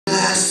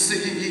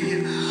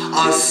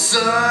a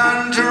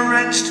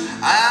sun-drenched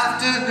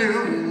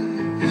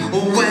afternoon.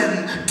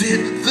 When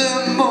did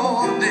the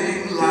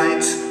morning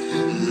light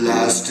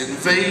last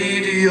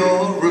invade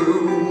your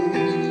room?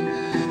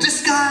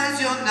 Disguise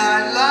your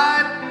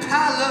nightlight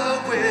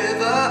pallor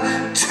with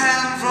a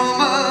tan from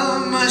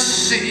a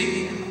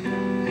machine.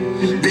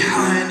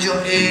 Behind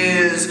your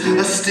ears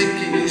a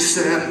sticky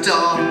scent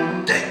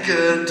of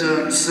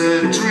decadence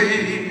and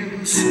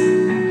dreams.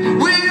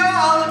 We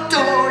all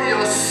adore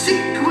your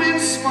sequin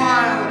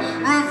smile,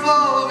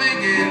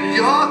 revolving in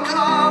your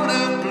cloud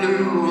of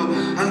blue,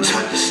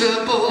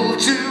 untouchable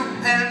to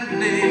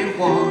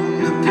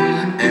anyone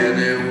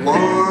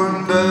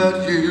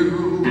but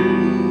you.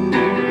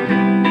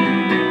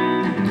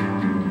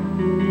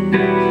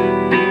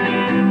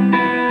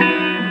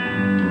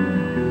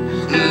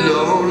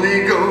 Lonely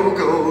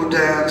go-go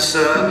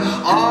dancer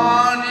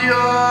on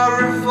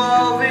your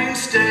revolving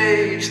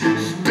stage,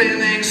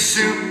 spinning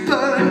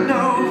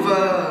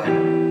supernova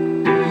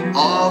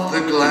of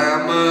the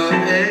glamour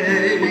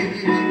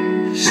age.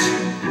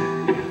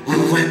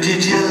 When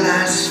did you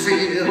last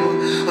feel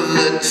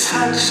the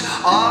touch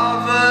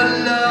of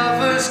a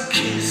lover's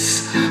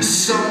kiss?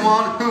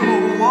 Someone who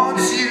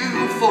wants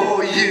you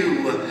for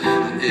you.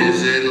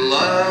 Is it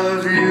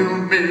love you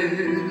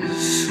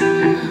miss?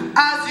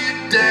 As you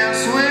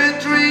dance with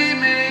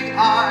dreaming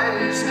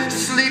eyes,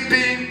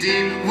 sleeping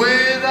deep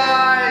with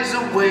eyes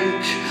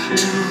awake,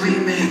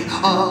 dreaming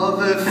of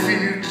the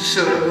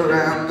future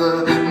and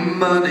the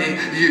money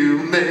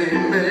you may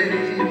make.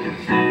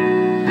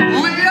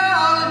 We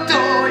all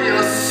adore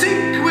your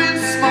sequin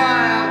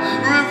smile,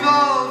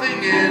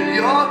 revolving in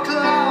your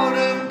cloud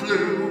of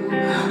blue,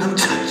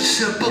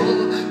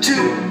 untouchable to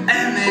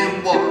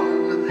anyone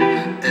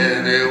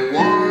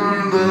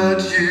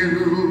but you.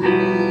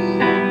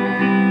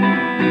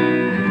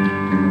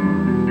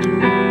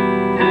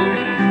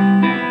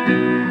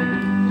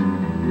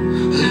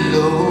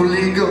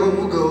 Lonely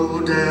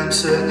go-go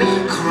dancer,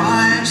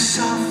 crying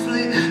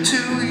softly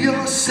to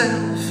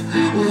yourself.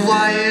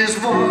 Why is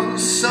one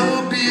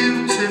so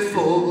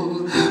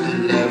beautiful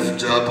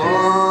left up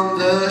on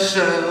the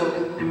shelf?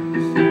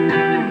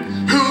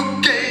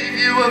 Who gave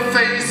you a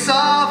face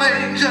of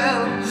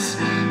angels,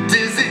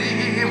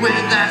 dizzy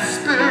with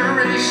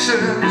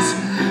aspirations,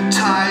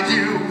 tied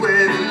you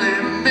with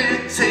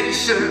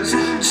limitations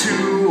to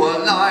a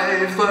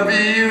life of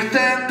youth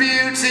and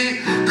beauty?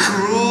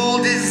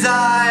 Cruel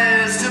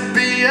desires to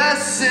be a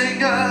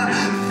singer,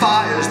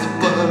 fires to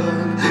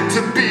burn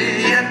to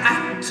be an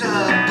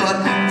actor, but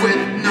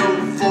with no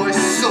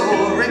voice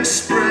or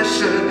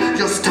expression.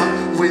 You're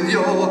stuck with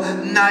your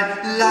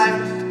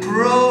nightlife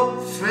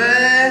profession.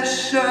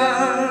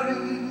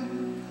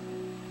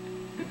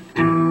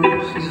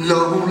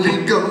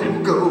 Lonely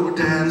go-go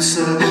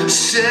dancer,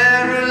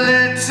 share a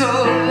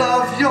little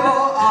of your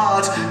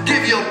art.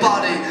 Give your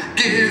body,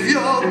 give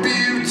your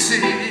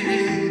beauty,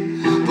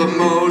 but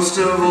most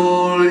of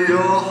all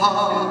your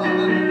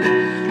heart.